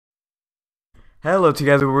Hello to you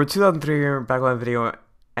guys, we're 2003 here, back on the video,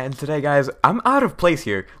 and today guys, I'm out of place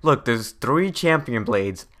here. Look, there's 3 champion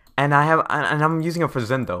blades, and I'm using it for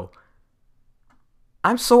Zendo.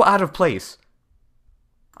 I'm so out of place.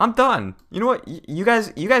 I'm done. You know what? You guys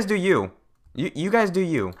do you. You guys do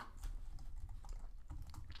you.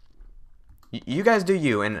 You guys do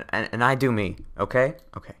you, and I do me. Okay?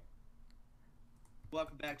 Okay.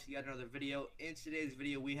 Welcome back to yet another video. In today's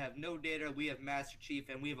video, we have no data, we have Master Chief,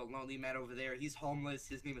 and we have a lonely man over there. He's homeless.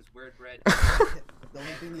 His name is Weird Bread. The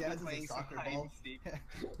only thing he has is a soccer ball.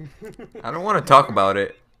 I don't want to talk about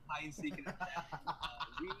it.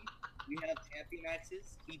 We have champion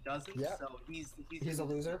axes. He doesn't, Yep. so he's a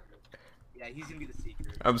loser. Yeah, he's gonna be the seeker.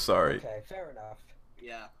 I'm sorry. Okay, fair enough.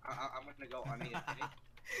 Yeah, I'm gonna go. I mean,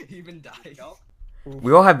 He even dies. go.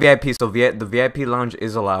 We all have VIP, so the VIP lounge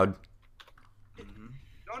is allowed.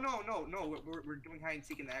 No. We're doing hide and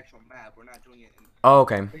seek in the actual map. We're not doing it in. Oh,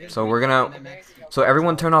 okay. So we're gonna. So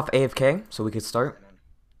everyone turn off AFK, so we can start.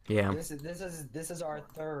 Yeah. This is our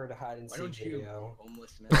third hide and Why seek don't you, video.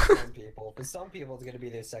 homeless man? For some people, for some people, it's gonna be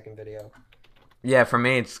their second video. Yeah, for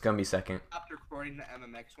me it's gonna be second. Stopped recording the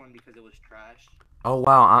MMX one because it was trash. Oh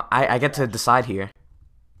wow, I get to decide here.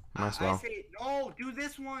 Might as I well. say no. Do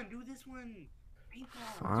this one. Do this one.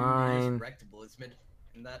 Paintball. Fine. Rectable is mid,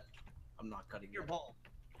 and that I'm not cutting Your it. ball.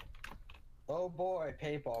 Oh boy,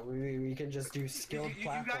 paintball. We can just do skilled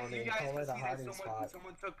platforming and call it a hiding spot.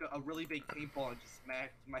 Someone took a really big paintball and just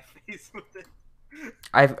smacked my face with it.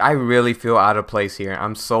 I really feel out of place here.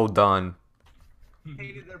 I'm so done.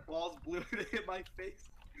 Painted their balls blue to hit my face.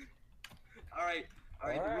 Alright.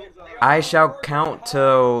 The rules are. I shall count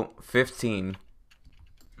to 15.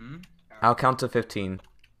 Hmm? I'll count to 15.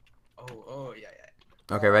 Oh, yeah.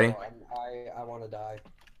 Okay, ready? I want to die.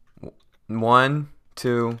 1,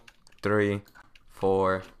 2, 3,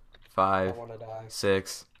 4, I 5, want to die.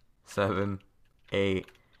 6, 7, 8,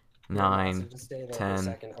 So 9, just stay there for a 10,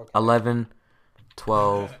 second. Okay. 11,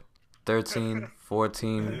 12, 13,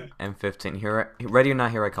 14, and 15. Here, ready or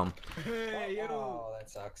not? Here I come. Hey, Oh, that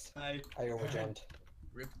sucks. Hi. I overjumped.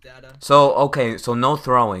 Rip data. So okay, so no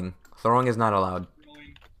throwing. Throwing is not allowed.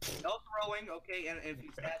 No throwing, okay, and if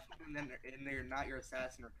you stash them and they're not your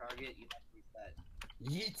assassin or target, you have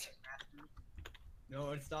to reset. Yeet.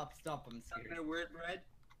 No, stop. I'm Something scared. there, Weird Bread.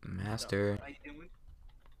 Master, How you doing?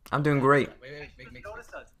 I'm doing great. Wait, He doesn't make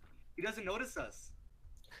notice us. He doesn't notice us.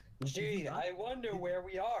 Gee, I wonder where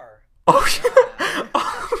we are. Oh shit!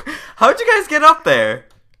 How'd you guys get up there?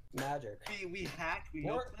 Magic. We hacked, we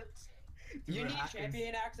What? no clips. You We're need hackers.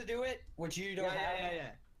 champion axe to do it, which you don't have.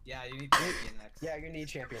 Yeah, you need champion next. Yeah, you need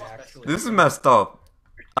champion axe. Especially- This is messed up.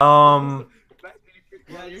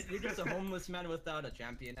 Yeah, you're just a homeless man without a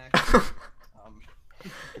champion axe.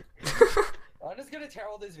 I'm just gonna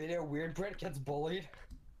tell this video. Weird Brit gets bullied.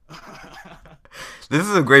 This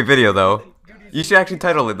is a great video though. You should actually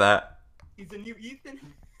title it that. He's a new Ethan.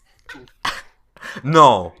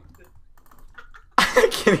 No. I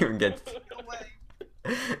can't even get. No way.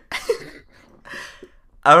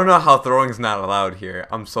 I don't know how throwing's not allowed here.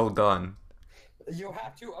 I'm so done. You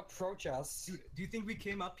have to approach us. Dude, do you think we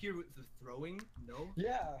came up here with the throwing? No.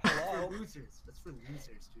 Yeah, That's hello. for losers. That's for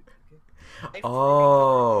losers, dude. Okay. Hey,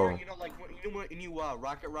 Oh. You know, like when you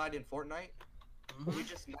rocket ride in Fortnite, we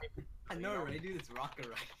just snipe. I know, right, dude? It's rocket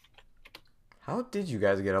ride. How did you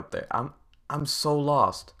guys get up there? I'm so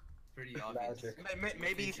lost. Pretty obvious. Magic.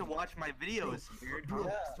 Maybe you should watch my videos, Weird.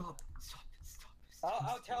 Yeah. Stop.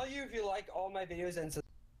 I'll tell you if you like all my videos and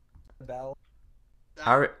the bell.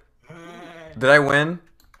 Did I win?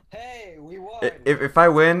 Hey, we won. If I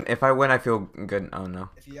win, I feel good. Oh no.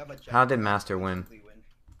 If you have a How did Master win?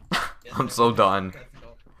 Yes, I'm sir. so done. Let's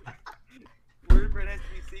go. Weird Bread has to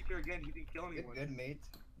be seeker again. He didn't kill anyone. Good mate.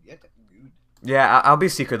 Good. Yeah, I'll be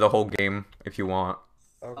secret the whole game if you want.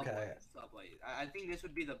 Okay. Subway. I think this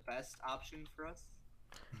would be the best option for us.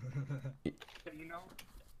 You know,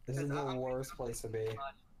 This is the worst place to be.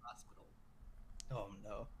 hospital, Oh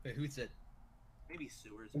no. Wait, who's it? maybe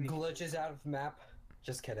sewers. Maybe Glitches out of map.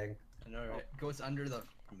 Just kidding. I know, right? Goes under the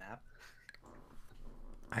map.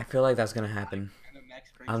 I feel like that's gonna happen.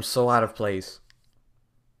 MMX brings I'm it so out of place.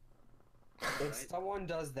 If someone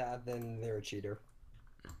does that, then they're a cheater.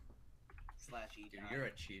 slash E. Dude, you're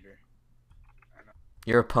a cheater.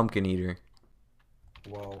 You're a pumpkin eater.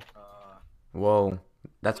 Whoa. Whoa,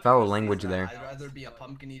 that's foul language there. I'd rather be a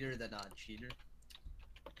pumpkin eater than a cheater.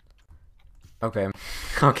 Okay,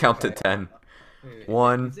 I'll count to 10. Wait,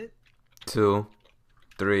 1, is it? 2,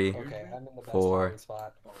 3, Okay, I'm in the best 4, hiding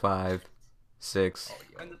spot. 5, 6,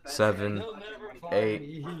 I'm the best 7, They'll never find 8,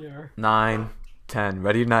 me here. 9, 10.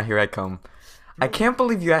 Ready or not, here I come. I can't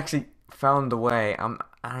believe you actually found the way.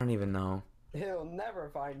 I don't even know. He'll never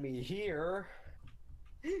find me here.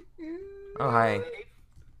 Oh, hi.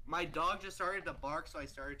 My dog just started to bark, so I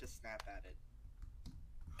started to snap at it.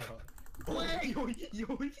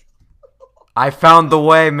 I found the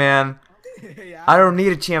way, man. Yeah. I don't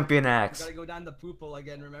need a champion You axe. gotta go down the poop hole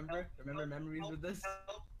again, remember? Remember memories with this?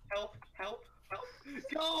 Help!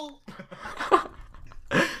 Go!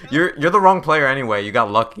 You're the wrong player anyway. You got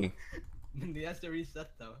lucky. He has to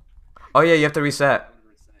reset though. Oh yeah, you have to reset.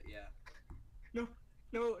 Yeah.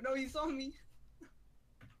 No, he saw me.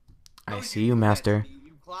 I No, see you, master.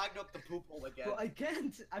 You clogged up the poop hole again. Well, I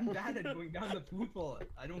can't. I'm bad at going down the poop hole.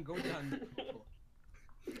 I don't go down the poop hole.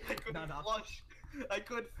 I couldn't Not up. flush. I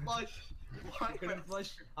couldn't flush. Why? I couldn't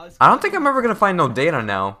flush. I don't think I'm ever gonna find no data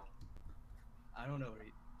now. I don't know.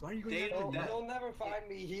 Why are you going Data down the death. He'll never find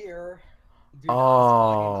me here. Dude, I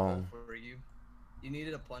was flying Oh. for you. You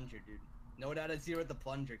needed a plunger, dude. No data's here with the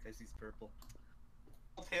plunger because he's purple.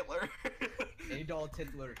 Hitler. Adolf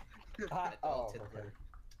Hitler. Oh, Adolf Hitler. okay.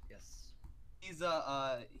 Yes. He's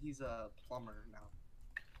a plumber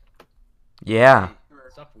now. Yeah.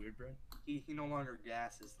 Stop weird, bro. He no longer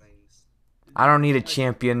gasses things. I don't need a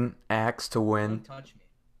champion axe to Don't win. touch me.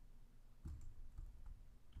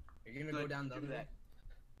 You're gonna go Good, down the do other way? that.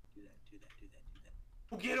 Do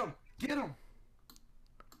that. Oh, get him! Get him!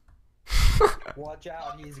 Watch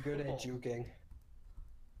out, he's good at juking.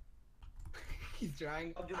 He's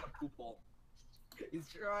trying. I'm doing a poop hole. He's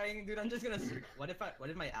trying, dude. I'm just gonna. What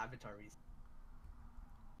if my avatar is?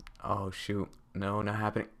 Oh shoot. No, not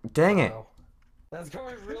happening. Dang it. Oh. That's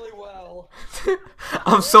going really well.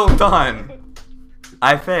 I'm so done.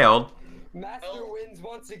 I failed. Master wins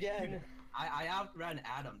once again. I outran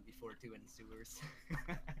Adam before too in sewers.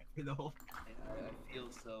 For the whole. I feel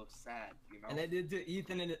so sad, you know? And I did to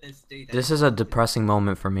Ethan in his state. This is a depressing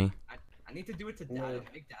moment for me. I need to do it to Data. Yeah.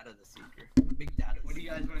 Make Data the seeker. Make Data. What do you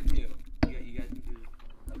guys want to do? You guys can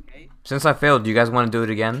do okay? Since I failed, do you guys want to do it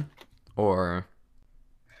again? Or...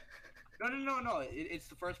 No. It's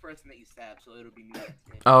the first person that you stab, so it'll be me.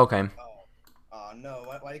 Oh, okay. Oh no!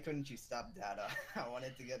 Why couldn't you stop Data? I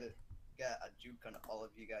wanted to get a juke on all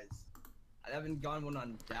of you guys. I haven't gone one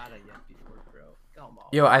on Data yet before, bro. Come on.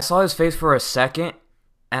 Yo, I saw his face for a second,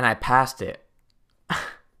 and I passed it.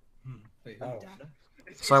 Wait, who, Oh. Data?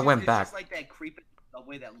 So I went back. It's just like that creepy the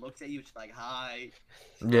way that looks at you. It's like hi.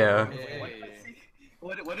 Yeah.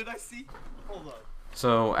 What did I see? Hold on.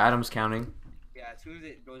 So Adam's counting. Yeah, as soon as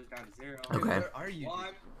it goes down to 0. Okay. Where are you? 1,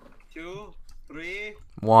 2, 3,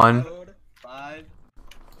 1. 4. 5,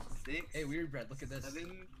 6. Hey, Weird Bread, look at this.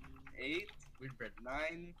 7, 8, Weird Bread.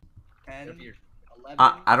 9, Get 10, up here. 11.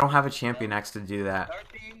 I don't have a champion axe to do that.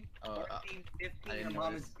 13, Oh, 14, 15, didn't and know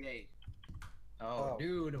mom this. is gay. Oh, Oh,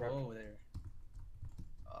 dude, right. whoa there.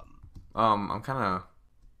 I'm kind of...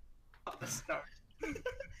 Off the start.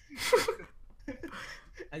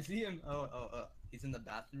 I see him. He's in the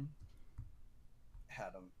bathroom.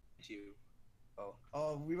 Adam. You.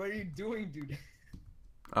 Oh, what are you doing, dude?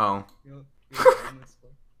 Oh. You're on this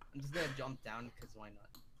floor. I'm just gonna jump down because why not?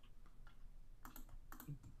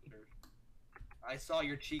 I saw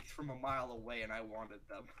your cheeks from a mile away and I wanted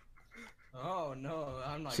them. Oh no,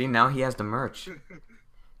 I'm not. See, now he has the merch. I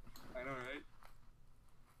know, right?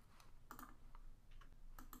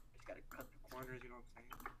 Just gotta cut the corners, you know what I'm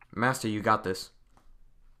saying? Master, you got this.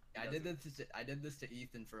 I did this to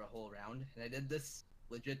Ethan for a whole round, and I did this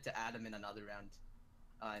legit to Adam in another round.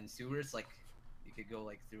 In sewers, like you could go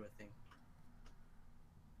like through a thing.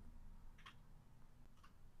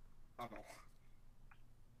 Oh no.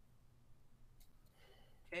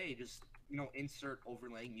 Okay, just, insert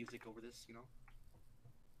overlaying music over this,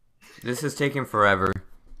 This is taking forever.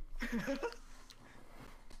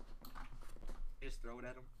 Just throw it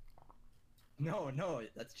at him. No,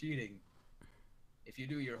 that's cheating. If you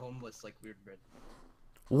do, you're homeless like Weird Bread.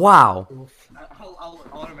 Wow. Oof. I'll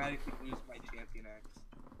automatically lose my champion axe.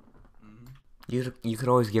 You could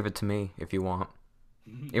always give it to me if you want.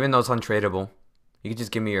 Even though it's untradeable. You could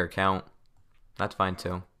just give me your account. That's fine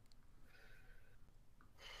too.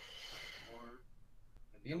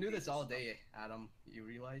 You can do this all day, Adam. You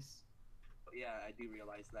realize? Yeah, I do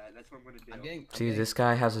realize that. That's what I'm gonna do. See, this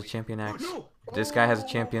guy has a champion axe. This guy has a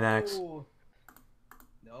champion axe. Oh.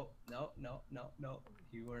 No.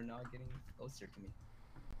 You are not getting closer to me.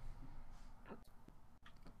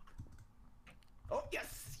 Oh,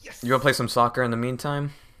 yes! You wanna play some soccer in the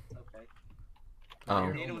meantime? Okay.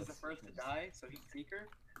 Oh. Data was the first to die, so he's seeker.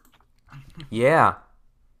 Yeah.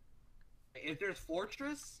 If there's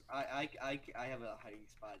fortress, I have a hiding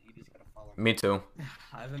spot. You just gotta follow me. Me too.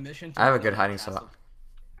 I have a mission. I have a build good hiding castle. spot.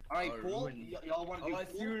 All right, Oh, pool. ruin. Y'all want to do Oh,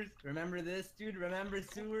 pool? sewers. Remember this, dude? Remember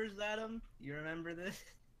sewers, Adam? You remember this?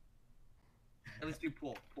 Let's do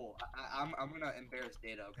pool. I'm gonna embarrass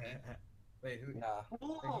Data, okay? Wait, who? Nah.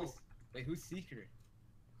 Pool. Who's Seeker?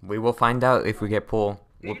 We will find out if we get pull.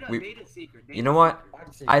 Data Secret. You know what? I'm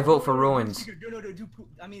I secret. vote for ruins. No, do pool.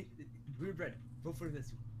 I mean, Weird Bread. Vote for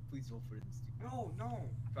this. Please vote for this. No.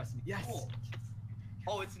 Trust me. Yes. Pool.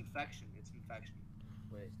 Oh, it's infection.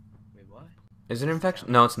 Wait, what? Is it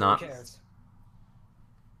infection? No, it's Who not. cares?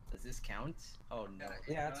 Does this count? Oh no.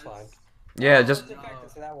 Yeah, it's fine. Yeah, just It's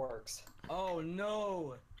infected, so that works. Oh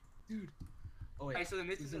no, dude. Oh wait. Okay, so then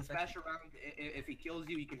this who's is a infected? special round. If he kills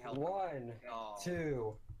you, you can help him. 1, Oh.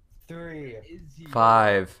 2, 3, Is he?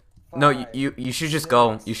 5. No, 5, you should just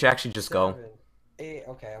go. You should actually just go 7, 8.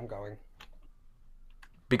 Okay, I'm going.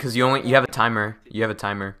 because you have a timer. You have a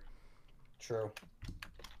timer. True.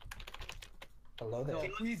 Hello there. No,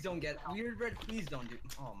 please don't get Weird Bread. Please don't do.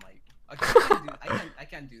 Oh my. Okay, I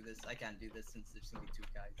can't do this. I can't do this since there's only 2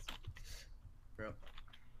 guys.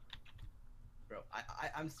 Bro,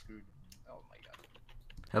 I'm screwed. Oh my god.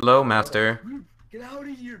 Hello, master. Get out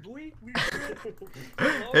of here, boy. Weird Bread.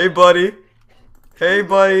 Hey, buddy. Hey,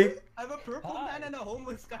 buddy. I have a purple Hi. man and a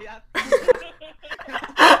homeless guy.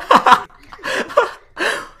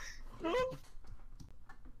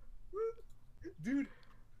 Dude.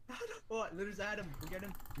 Oh, there's Adam. We get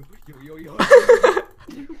him. Yo.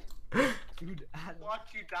 Dude, Adam. Watch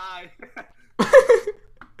you die.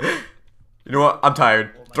 You know what? I'm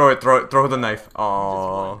tired. Oh my Throw God. it. Throw the knife. Just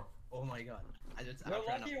Aww. one. Oh my god. I'm You're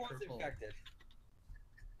trying lucky to he was purple. infected.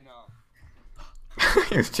 No.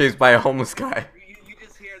 He was chased by a homeless guy. You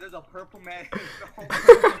just hear there's a purple man.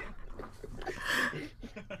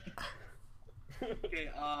 Okay,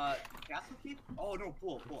 castle keep? Oh no,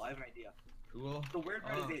 pool. I have an idea. Cool. The word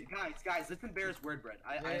bread is it. Guys, let's embarrass word bread.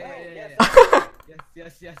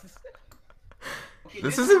 Yes. Okay,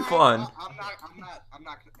 This time, isn't fun. I'm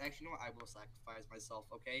not. Actually, you know what? I will sacrifice myself.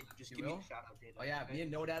 Okay, just You give me will? a shout out, Data. Oh yeah, okay? me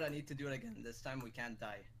and No Dad, I need to do it again. This time we can't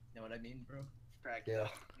die. You know what I mean, bro? Correct. Yeah.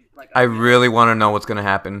 Like, I really want to know what's gonna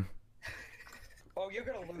happen. Oh, you're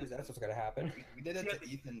gonna lose. That's what's gonna happen. We did it to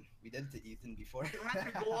Ethan. We did it to Ethan before. You have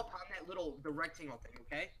to go up on the rectangle thing,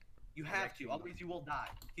 okay? You have to, otherwise you will die.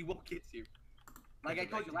 He will get you. Like I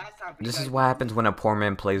told you last time. This is what happens when a poor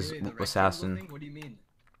man plays Wait, the rectangle assassin. thing? What do you mean?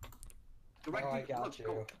 The Oh, I rectangle. got you.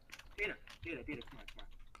 Go. Data, come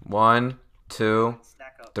on. 1, 2,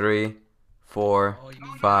 Stack up. 3, 4, Oh, you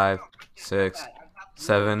mean 5, No, 6, on top of the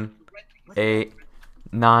 7, red- 8,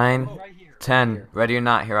 9, Right here. right 10. here. Ready or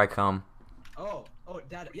not, here I come. Oh,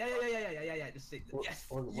 Dad. Yeah. Just say yes.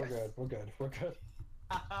 We're good. We're good.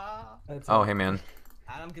 That's Oh, it. hey man.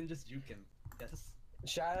 Adam can just juke him. Yes.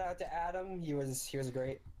 Shout out to Adam. He was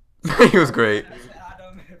great. He was great. Thanks,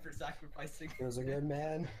 Adam, for sacrificing. He was a good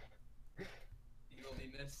man. You will be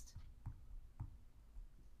missed.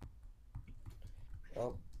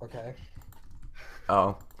 Oh, okay.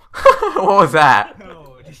 Oh. What was that?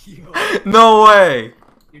 No, yo. No way!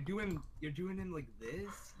 You're doing him like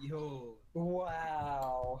this? Yo.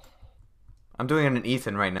 Wow. I'm doing an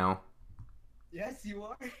Ethan right now. Yes, you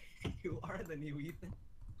are. You are the new Ethan.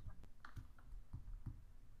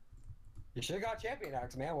 You should have got champion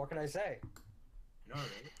axe, man. What can I say? No, right?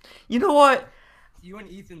 You know what? You and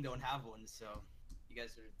Ethan don't have one, so you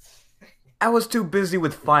guys are. I was too busy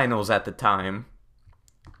with finals at the time.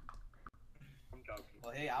 I'm joking.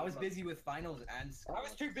 Well, hey, I was busy with finals and. I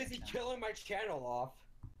was too busy killing my channel off.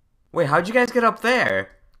 Wait, how'd you guys get up there?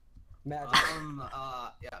 Magic.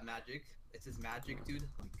 Yeah, magic. It's his magic, dude.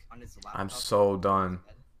 Like on his laptop. I'm so done.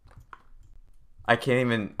 I can't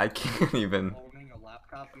even. Holding a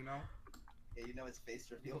laptop, you know? Yeah, you know his face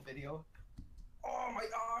reveal video. Oh my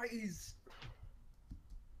eyes!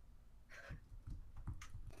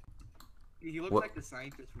 He looks What? like the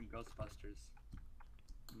scientist from Ghostbusters.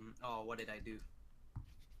 Oh, what did I do?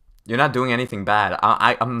 You're not doing anything bad.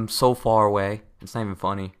 I'm so far away. It's not even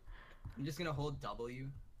funny. I'm just gonna hold W.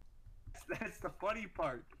 That's the funny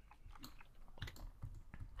part.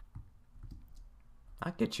 I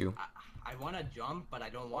get you. I want to jump, but I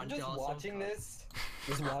don't I'm want to just also. watching this.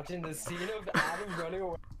 Just watching the scene of Adam running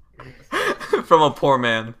away. From a poor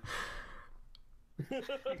man.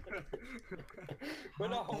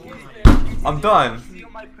 When a homeless my man. I'm done. Steal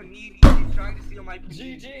my panini. He's trying to steal my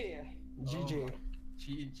panini. GG.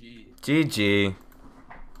 GG. GG.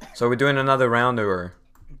 So we're doing another round or?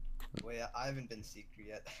 Wait, I haven't been secret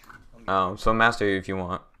yet. Oh, so master if you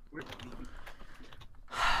want.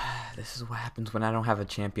 This is what happens when I don't have a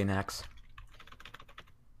champion X.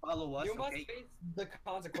 Follow us, You must okay? face the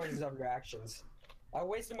consequences of your actions. I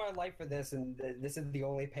wasted my life for this, and this is the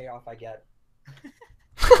only payoff I get.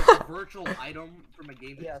 It's a virtual item from a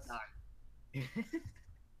game Yes. that's not.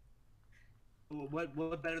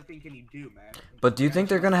 What better thing can you do, man? But do you think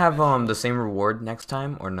they're gonna have the same reward next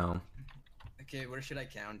time or no? Okay, where should I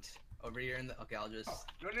count? Over here in the. Okay, I'll just.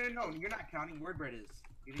 No, you're not counting. Wordbread is.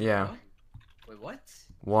 You didn't Yeah. count. Wait, what?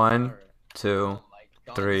 1, Alright. 2, Oh my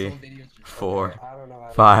God, 3, this whole video is just- 4, I don't know how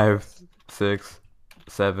to do 5, this. 6,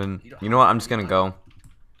 7. You don't You know what? I'm have just to gonna do go.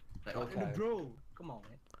 Like, Okay. bro, come on,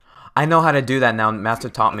 man. I know how to do that now. Master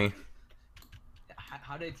taught me.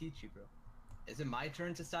 How did I teach you, bro? Is it my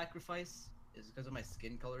turn to sacrifice? Is it because of my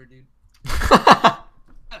skin color, dude?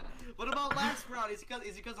 What about last round? Is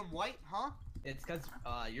it because I'm white, huh? It's because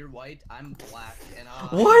you're white, I'm black, and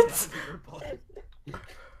What? you're purple.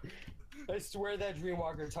 I swear that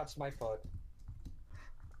Dreamwalker touched my foot.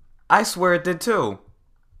 I swear it did too.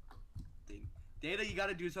 Data, you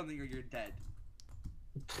gotta do something or you're dead.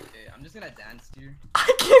 Okay, I'm just gonna dance, dude.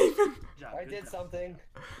 I can't even. Good job, I good did job. something.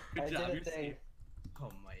 Good I job, did you're a thing. safe. Oh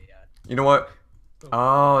my God. You know what?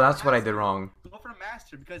 Oh, that's what I did wrong. Go for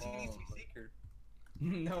Master because he needs to be Oh. Seeker.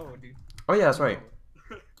 No, dude. Oh yeah, that's right.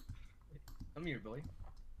 No. Come here, boy.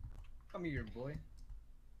 Come here, boy.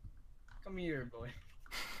 Come here, boy.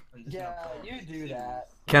 I'm just Yeah, gonna follow you these do things.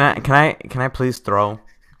 that. Can I please throw?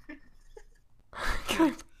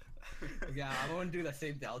 Yeah, I won't do the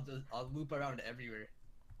same thing. I'll loop around everywhere.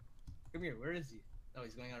 Come here, where is he? Oh,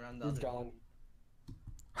 he's going around the He's other. gone.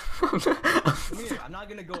 Come here. I'm not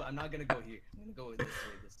gonna go here. I'm gonna go this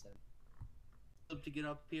way this time. To get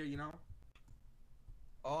up here, you know.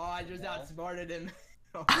 Oh, I just Yeah. outsmarted him.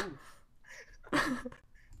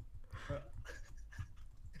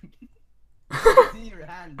 I see your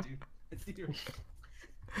hand, dude. I see your.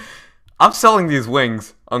 I'm selling these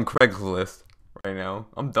wings on Craigslist right now.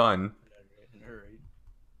 I'm done. Alright.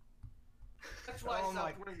 That's why Oh I my,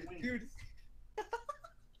 stopped wearing wings. dude.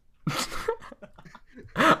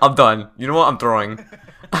 I'm done. You know what? I'm throwing.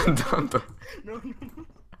 I'm done. No.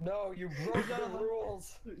 No, you broke the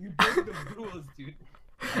rules. You broke the rules, dude.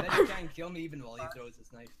 And then you can't kill me even while he throws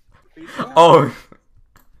his knife. Oh,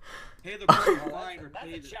 Pay the Oh, gold line or that's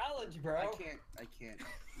pay a the. challenge, bro. I can't.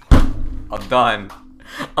 I'm done.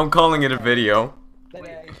 I'm calling it a video.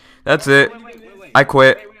 Today. That's it. Wait. I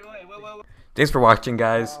quit. Wait. Thanks for watching,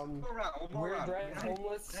 guys. One more round, one more Weird round. Brett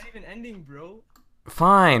homeless. Not even ending, bro.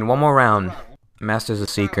 Fine. One more round. One round. Master's a I'm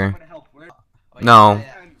seeker. gonna help. Oh, No.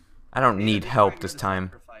 yeah. I don't Data, need this help you're this the time.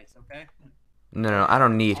 sacrifice, okay? No, I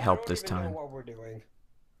don't need I help don't this even know time. what we're doing.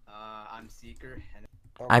 I'm Seeker. And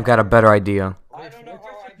I've got a better idea. I don't know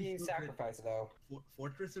how I'm being sacrificed though.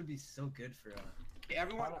 Fortress would be so good for. Okay,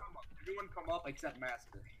 everyone come up. Everyone come up except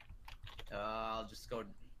Master. I'll just go.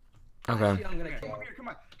 Okay. Actually, I'm gonna Here, kill. come here, come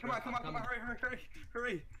on,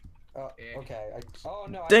 hurry. Okay. Oh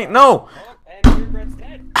no. Dang, no! Oh, and Weird Brett's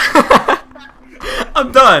dead.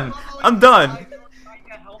 I'm done. I'm done. I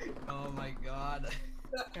can't help you. Oh my God.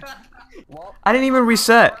 Well, I didn't even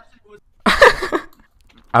reset.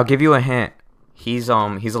 I'll give you a hint. He's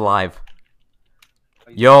alive.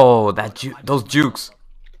 Yo, those jukes.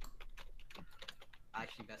 I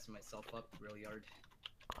actually messed myself up really hard.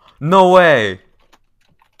 No way.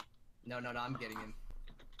 No, I'm getting him.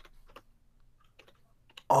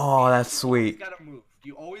 Oh, that's sweet.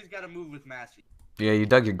 You always gotta move with Master. Yeah, you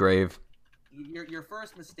dug your grave. Your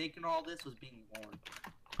first mistake in all this was being born.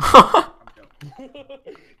 I'm joking.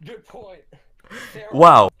 good point.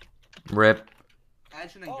 Wow. Rip.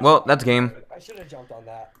 Imagine Oh, Well, that's game. I should have jumped on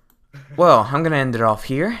that. Well, I'm gonna end it off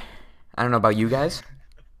here. I don't know about you guys.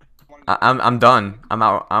 I'm done. I'm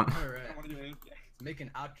out. Alright. Let's make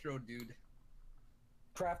an outro, dude.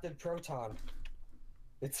 Crafted proton.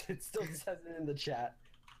 It still says it in the chat.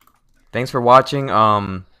 Thanks for watching.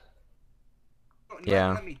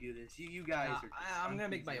 Yeah. Let me do this. You guys are. I'm gonna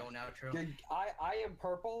make my own outro. I am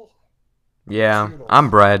purple. Yeah, I'm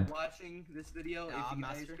bread. Watching this video, Nah, if you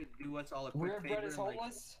guys Master. could do us all a quick Weird favor Brett is and, like,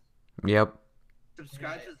 homeless. Yep.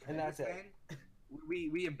 subscribe to And that's this it. man.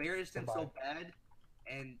 We embarrassed him so Goodbye. bad,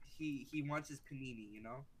 and he wants his panini, you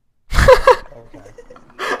know. Okay.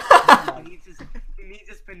 He needs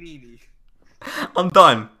his panini. I'm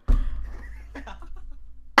done. That's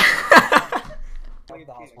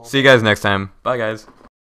awesome. See you guys next time. Bye, guys.